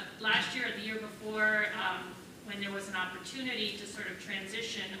discussions last year or the year before when there was an opportunity to sort of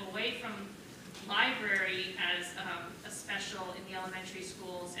transition away from library as a special in the elementary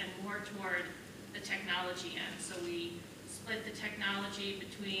schools and more toward the technology end. So we split the technology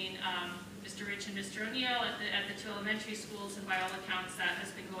between Mr. Rich and Mr. O'Neill at the two elementary schools, and by all accounts that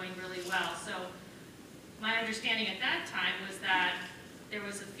has been going really well. So my understanding at that time was that there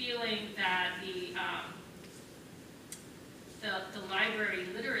was a feeling that the library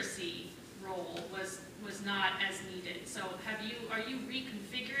literacy role was not as needed. So are you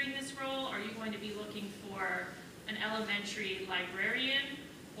reconfiguring this role? Are you going to be looking for an elementary librarian,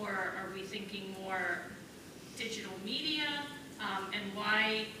 or are we thinking more digital media? And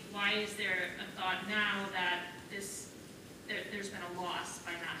why is there a thought now that there's been a loss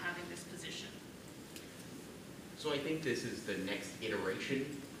by not having this position? So I think this is the next iteration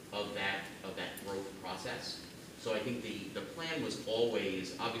of that growth process. So I think the plan was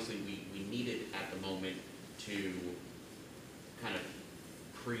always, obviously we needed at the moment to kind of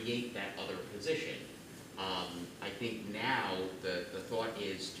create that other position. I think now the thought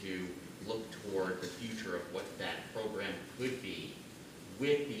is to look toward the future of what that program could be,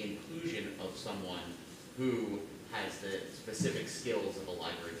 with the inclusion of someone who has the specific skills of a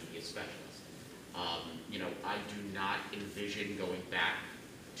library media specialist. I do not envision going back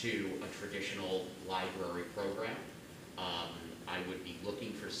to a traditional library program. I would be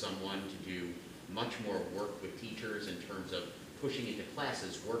looking for someone to do much more work with teachers in terms of pushing into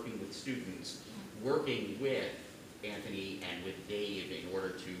classes, working with students, working with Anthony and with Dave in order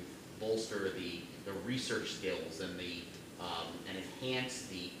to bolster the research skills and and enhance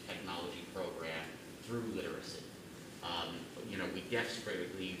the technology program through literacy. We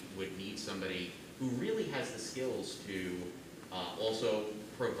desperately would need somebody who really has the skills to also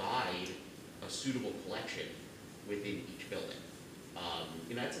provide a suitable collection within each building.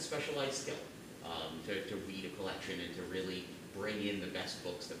 It's a specialized skill to read a collection and to really bring in the best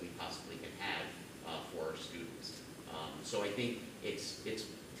books that we possibly can have for our students. So I think it's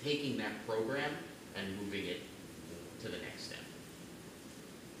taking that program and moving it to the next step.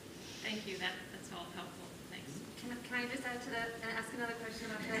 Thank you. That's all helpful. Thanks. Can I just add to that and ask another question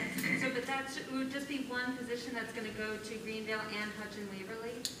about that? So, but it would just be one position that's gonna go to Greenville and Hutch and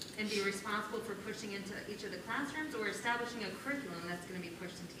Waverly and be responsible for pushing into each of the classrooms, or establishing a curriculum that's gonna be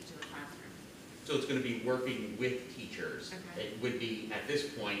pushed into each of the classrooms? So it's gonna be working with teachers. Okay. It would be, at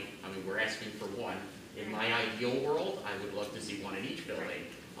this point, I mean, we're asking for one. In my ideal world, I would love to see one in each building,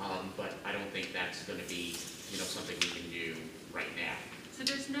 but I don't think that's gonna be, something we can do right now. So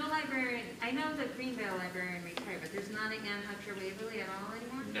there's no librarian, I know the Greenville librarian retired, but there's not an Ann Hutch or Waverly at all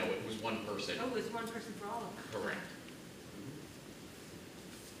anymore? No, it was one person. Oh, it was one person for all of them? Correct.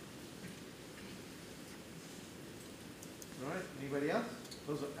 All right, anybody else?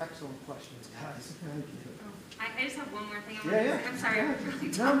 Those are excellent questions, guys. Thank you. I just have one more thing I want Yeah, to yeah. I'm sorry. I'm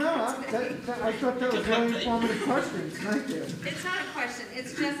really No, talking today. I thought that was very informative questions. Thank you. It's not a question,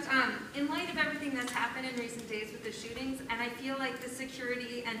 it's just, in light of everything that's happened in recent days with the shootings, and I feel like the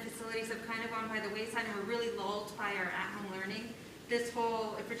security and facilities have kind of gone by the wayside, and we're really lulled by our at-home learning. This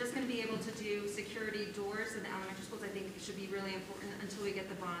whole, if we're just gonna be able to do security doors in the elementary schools, I think it should be really important until we get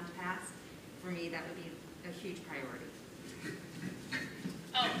the bond passed. For me, that would be a huge priority.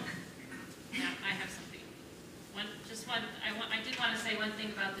 Oh, yeah, I have something. I did want to say one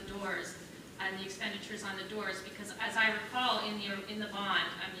thing about the doors and the expenditures on the doors, because as I recall in the bond,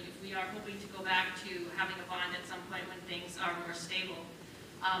 I mean, if we are hoping to go back to having a bond at some point when things are more stable,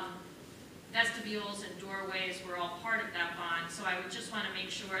 vestibules and doorways were all part of that bond. So I would just want to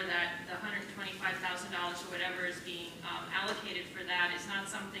make sure that the $125,000 or whatever is being allocated for that is not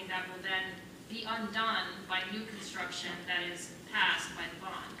something that will then be undone by new construction that is passed by the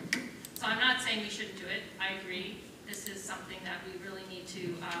bond. So I'm not saying we shouldn't do it. I agree. This is something that we really need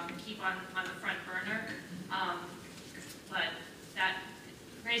to keep on the front burner. But that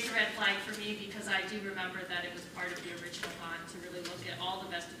raised a red flag for me, because I do remember that it was part of the original bond to really look at all the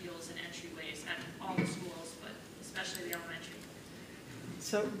vestibules and entryways at all the schools, but especially the elementary.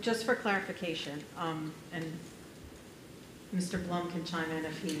 So just for clarification, and Mr. Blum can chime in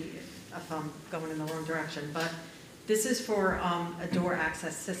if I'm going in the wrong direction, but this is for a door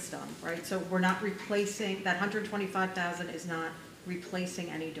access system, right? So we're not replacing, that $125,000 is not replacing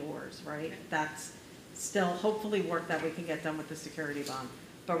any doors, right? That's still hopefully work that we can get done with the security bond.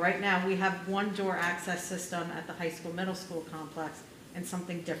 But right now, we have one door access system at the high school, middle school complex, and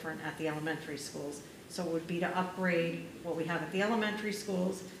something different at the elementary schools. So it would be to upgrade what we have at the elementary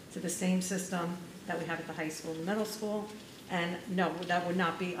schools to the same system that we have at the high school and middle school. And no, that would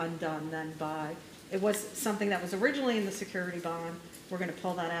not be undone then by, it was something that was originally in the security bond. We're going to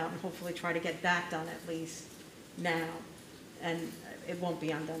pull that out and hopefully try to get that done at least now. And it won't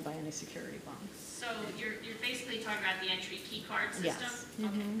be undone by any security bonds. So you're basically talking about the entry key card system? Yes. Okay,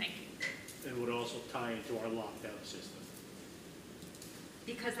 Mhm. thank you. It would also tie into our lockdown system.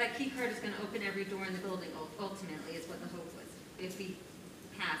 Because that key card is going to open every door in the building, ultimately, is what the hope was, if we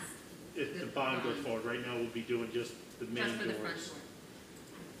pass. If the bond goes forward, right now we'll be doing just the main Just for the front doors door.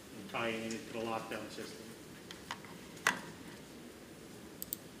 and tying it into the lockdown system.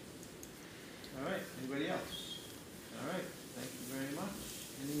 All right, anybody else? All right, thank you very much.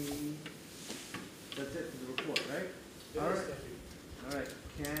 That's it for the report, right? All right. All right,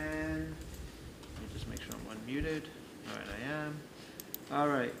 let me just make sure I'm unmuted. All right, I am. All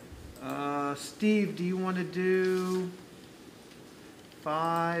right, Steve, do you want to do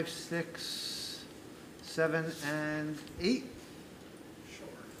 5, 6, 7, and 8? Sure.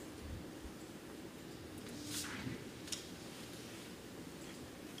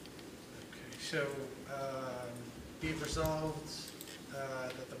 Okay, so be it resolved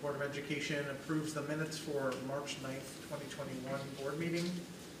that the Board of Education approves the minutes for March 9th, 2021 board meeting.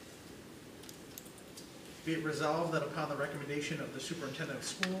 Be it resolved that upon the recommendation of the Superintendent of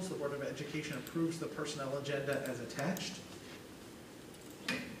Schools, the Board of Education approves the personnel agenda as attached.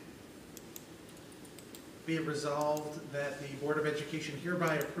 Be it resolved that the Board of Education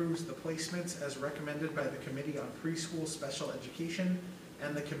hereby approves the placements as recommended by the Committee on Preschool Special Education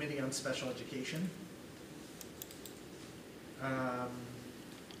and the Committee on Special Education.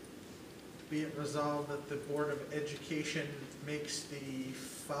 Be it resolved that the Board of Education makes the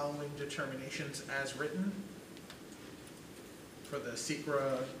following determinations as written for the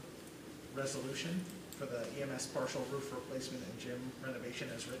SECRA resolution for the EMS partial roof replacement and gym renovation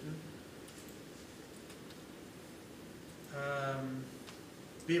as written.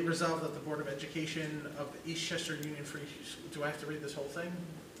 Be it resolved that the Board of Education of the Eastchester Union Free School, do I have to read this whole thing?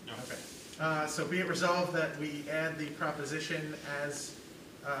 No. Okay. So be it resolved that we add the proposition as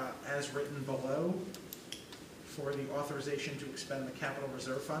written below for the authorization to expend the capital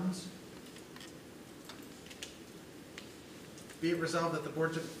reserve funds. Be it resolved that the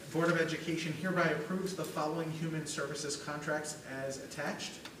Board of Education hereby approves the following human services contracts as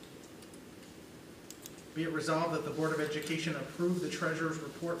attached. Be it resolved that the Board of Education approve the Treasurer's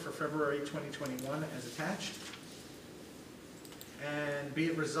Report for February 2021 as attached. And be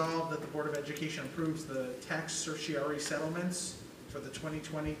it resolved that the Board of Education approves the tax certiorari settlements for the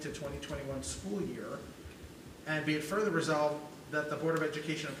 2020 to 2021 school year. And be it further resolved that the Board of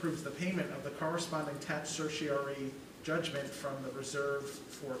Education approves the payment of the corresponding tax certiorari judgment from the reserve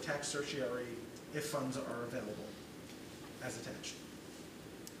for tax certiorari if funds are available, as attached.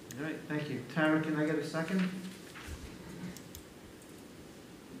 All right, thank you. Tara, can I get a second?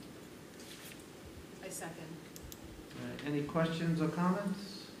 I second. All right, any questions or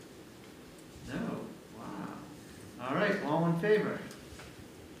comments? No? Wow. All right, all in favor?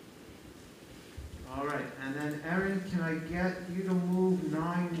 All right, and then Erin, can I get you to move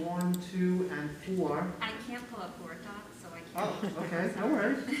 9, 1, 2, and 4? I can't pull up Word doc, so I Oh, can't. okay, no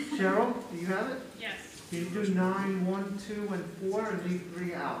worries. Cheryl, do you have it? Yes. Can you do 9, 1, 2, and 4, and leave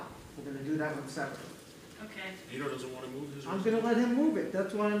 3 out? We're gonna do that one separately. Okay. Nino doesn't want to move his. I'm gonna let him move it,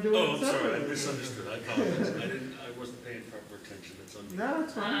 that's why I'm doing Oh, it I'm sorry, I separately. misunderstood, I apologize, I wasn't paying proper attention, it's on me. No,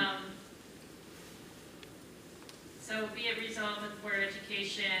 it's fine. So be it resolved that the Board of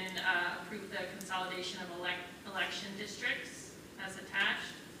Education approve the consolidation of election districts as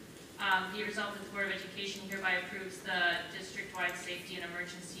attached. Be it resolved that the Board of Education hereby approves the district-wide safety and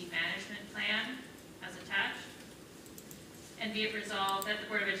emergency management plan as attached. And be it resolved that the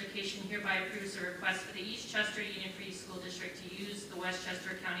Board of Education hereby approves a request for the Eastchester Union Free School District to use the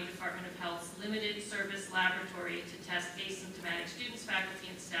Westchester County Department of Health's limited service laboratory to test asymptomatic students,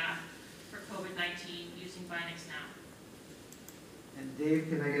 faculty, and staff for COVID-19 using Binax Now. And Dave,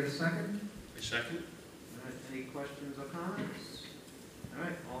 can I get a second? A second? All right, any questions or comments? All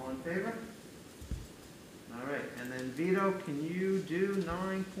right, all in favor? All right, and then Vito, can you do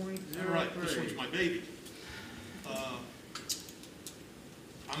 9.03? All right, this one's my baby.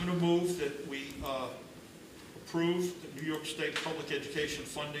 I'm going to move that we approve the New York State Public Education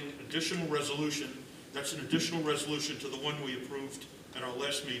Funding additional resolution. That's an additional resolution to the one we approved at our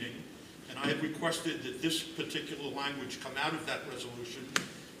last meeting. And I had requested that this particular language come out of that resolution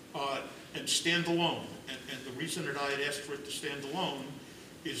and stand alone. And the reason that I had asked for it to stand alone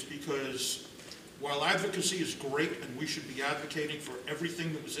is because while advocacy is great and we should be advocating for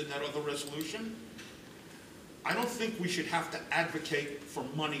everything that was in that other resolution, I don't think we should have to advocate for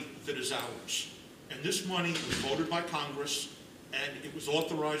money that is ours. And this money was voted by Congress and it was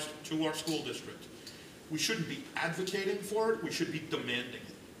authorized to our school district. We shouldn't be advocating for it, we should be demanding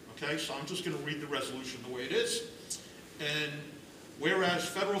it. Okay, so I'm just going to read the resolution the way it is. And whereas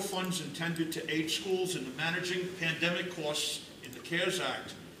federal funds intended to aid schools in managing pandemic costs in the CARES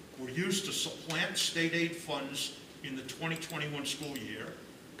Act were used to supplant state aid funds in the 2021 school year,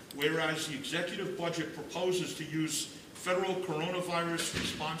 whereas the executive budget proposes to use Federal Coronavirus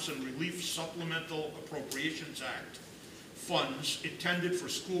Response and Relief Supplemental Appropriations Act funds intended for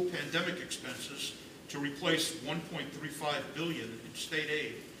school pandemic expenses to replace $1.35 billion in state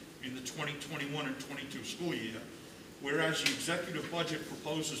aid in the 2021 and 22 school year, whereas the executive budget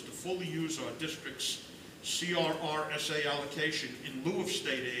proposes to fully use our district's CRRSA allocation in lieu of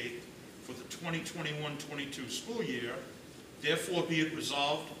state aid for the 2021-22 school year, therefore be it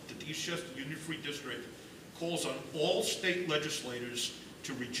resolved that the Eastchester Union Free District calls on all state legislators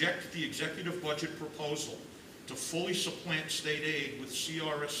to reject the executive budget proposal to fully supplant state aid with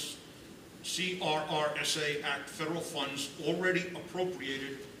CRRSA Act federal funds already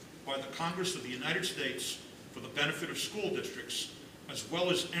appropriated by the Congress of the United States for the benefit of school districts, as well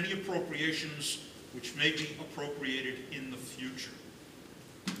as any appropriations which may be appropriated in the future.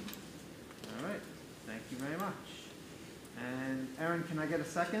 All right, thank you very much. And Erin, can I get a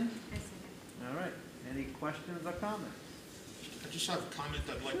second? I second. All right, any questions or comments? I just have a comment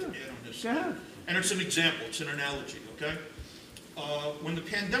I'd like to add on this. Go ahead. And it's an example, it's an analogy, okay? When the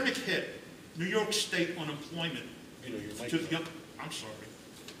pandemic hit, New York State unemployment You know, your to mic's the, on. I'm sorry.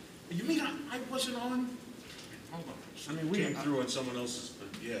 You mean I wasn't on? Hold on. I mean, we, Came through on someone else's, but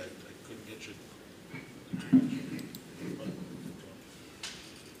yeah, I couldn't get you.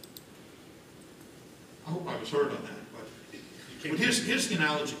 I hope I was heard on that, but here's the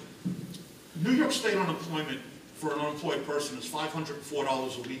analogy. New York State unemployment for an unemployed person is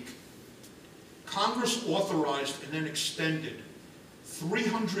 $504 a week. Congress authorized and then extended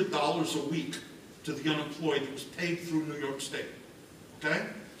 $300 a week to the unemployed that was paid through New York State, okay?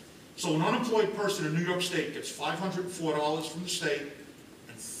 So an unemployed person in New York State gets $504 from the state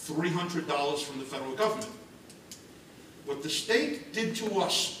and $300 from the federal government. What the state did to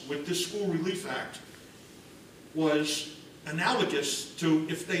us with this School Relief Act was analogous to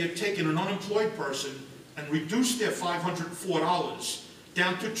if they had taken an unemployed person and reduced their $504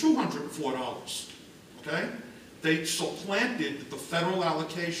 down to $204, okay? They supplanted the federal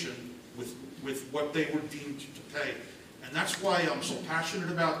allocation with what they were deemed to pay. And that's why I'm so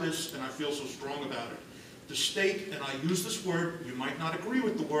passionate about this and I feel so strong about it. The state, and I use this word, you might not agree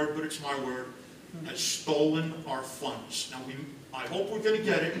with the word, but it's my word, has stolen our funds. Now, I hope we're going to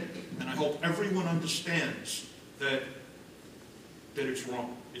get it, and I hope everyone understands that it's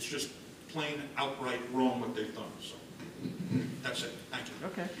wrong. It's just plain outright wrong what they've done. So that's it. Thank you.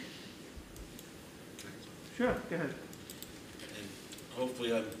 Okay. Sure, go ahead. And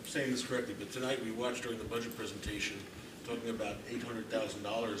hopefully I'm saying this correctly, but tonight we watched during the budget presentation talking about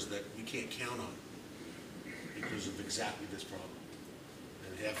 $800,000 that we can't count on because of exactly this problem.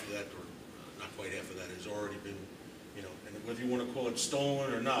 And half of that, or not quite half of that, has already been, you know, and whether you want to call it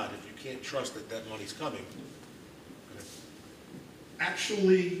stolen or not, if you can't trust that that money's coming.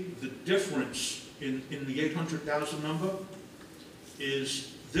 Actually, the difference in the 800,000 number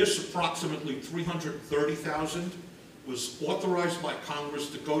is this approximately 330,000 was authorized by Congress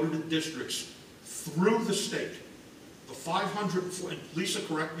to go to the districts through the state. The 500, and Lisa,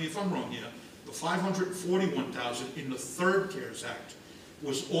 correct me if I'm wrong here, the 541,000 in the third CARES Act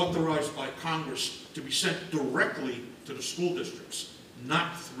was authorized by Congress to be sent directly to the school districts,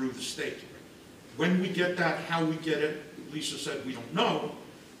 not through the state. When we get that, how we get it, Lisa said we don't know,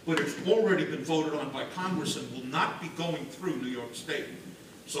 but it's already been voted on by Congress and will not be going through New York State.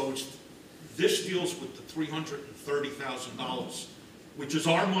 So this deals with the $330,000, which is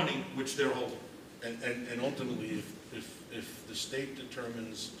our money, which they're holding. And ultimately, if the state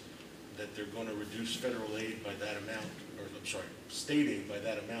determines that they're going to reduce federal aid by that amount, or I'm sorry, state aid by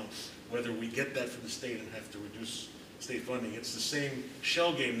that amount, whether we get that from the state and have to reduce state funding, it's the same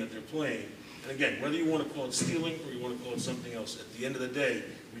shell game that they're playing. And again, whether you want to call it stealing or you want to call it something else, at the end of the day,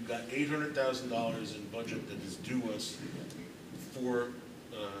 we've got $800,000 in budget that is due us for,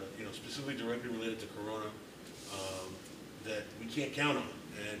 you know, specifically directly related to Corona, that we can't count on.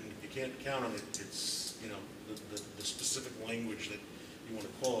 And if you can't count on it, it's, you know, the specific language that you want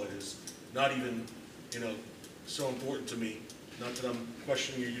to call it is not even, you know, so important to me. Not that I'm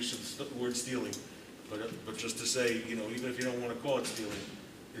questioning your use of the word stealing, but just to say, you know, even if you don't want to call it stealing,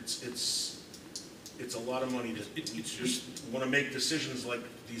 it's a lot of money. It's just want to make decisions like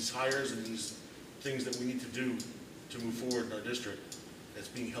these hires and these things that we need to do to move forward in our district that's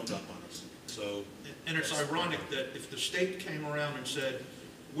being held up on us. So, and it's ironic that if the state came around and said,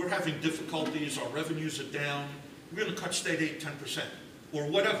 we're having difficulties, our revenues are down, we're going to cut state aid 10%, or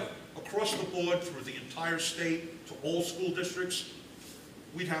whatever, across the board through the entire state to all school districts,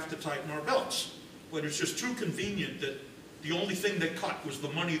 we'd have to tighten our belts. But it's just too convenient that the only thing they cut was the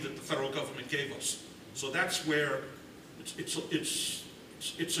money that the federal government gave us. So that's where it's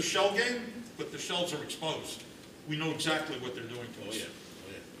a shell game, but the shells are exposed. We know exactly what they're doing to us. oh yeah.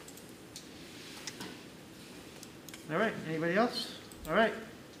 All right, anybody else? All right,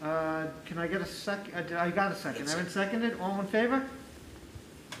 can I get a second? I got a second. Evan seconded. All in favor?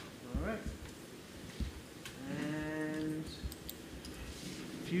 All right. And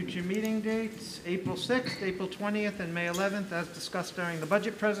future meeting dates, April 6th, April 20th, and May 11th, as discussed during the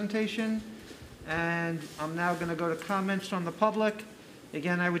budget presentation. And I'm now going to go to comments from the public.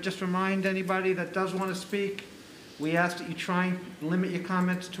 Again, I would just remind anybody that does want to speak, we ask that you try and limit your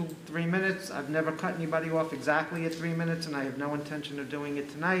comments to 3 minutes. I've never cut anybody off exactly at 3 minutes, and I have no intention of doing it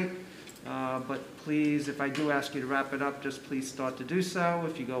tonight. But please, if I do ask you to wrap it up, just please start to do so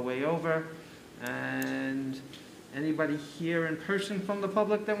if you go way over. And anybody here in person from the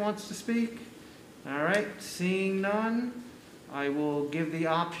public that wants to speak? All right, seeing none, I will give the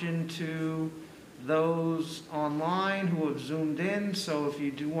option to those online who have zoomed in. So if you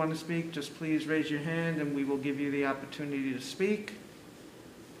do want to speak, just please raise your hand and we will give you the opportunity to speak.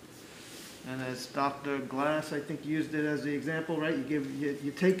 And as Dr. Glass, I think, used it as the example, right?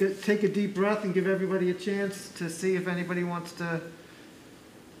 You take a deep breath and give everybody a chance to see if anybody wants to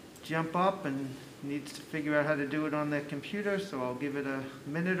jump up and needs to figure out how to do it on their computer. So I'll give it a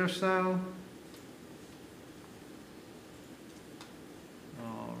minute or so.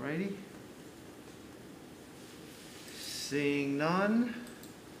 All righty. Seeing none,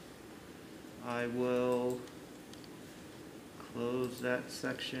 I will close that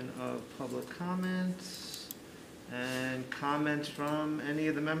section of public comments and comments from any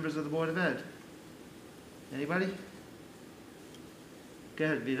of the members of the Board of Ed. Anybody? Go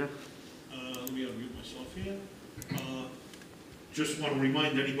ahead, Vito. Let me unmute myself here. Just want to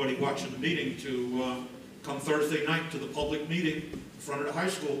remind anybody watching the meeting to come Thursday night to the public meeting in front of the high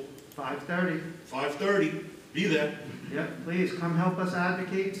school. 5:30. 5:30. Be there. Yeah, please, come help us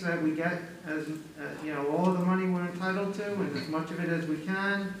advocate so that we get as, all of the money we're entitled to, and as much of it as we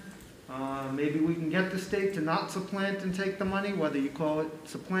can. Maybe we can get the state to not supplant and take the money, whether you call it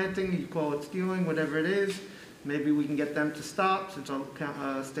supplanting, you call it stealing, whatever it is. Maybe we can get them to stop, since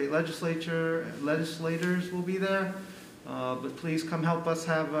our state legislators will be there. But please come help us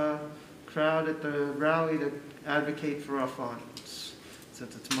have a crowd at the rally to advocate for our funds,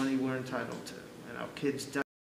 since it's money we're entitled to, and our kids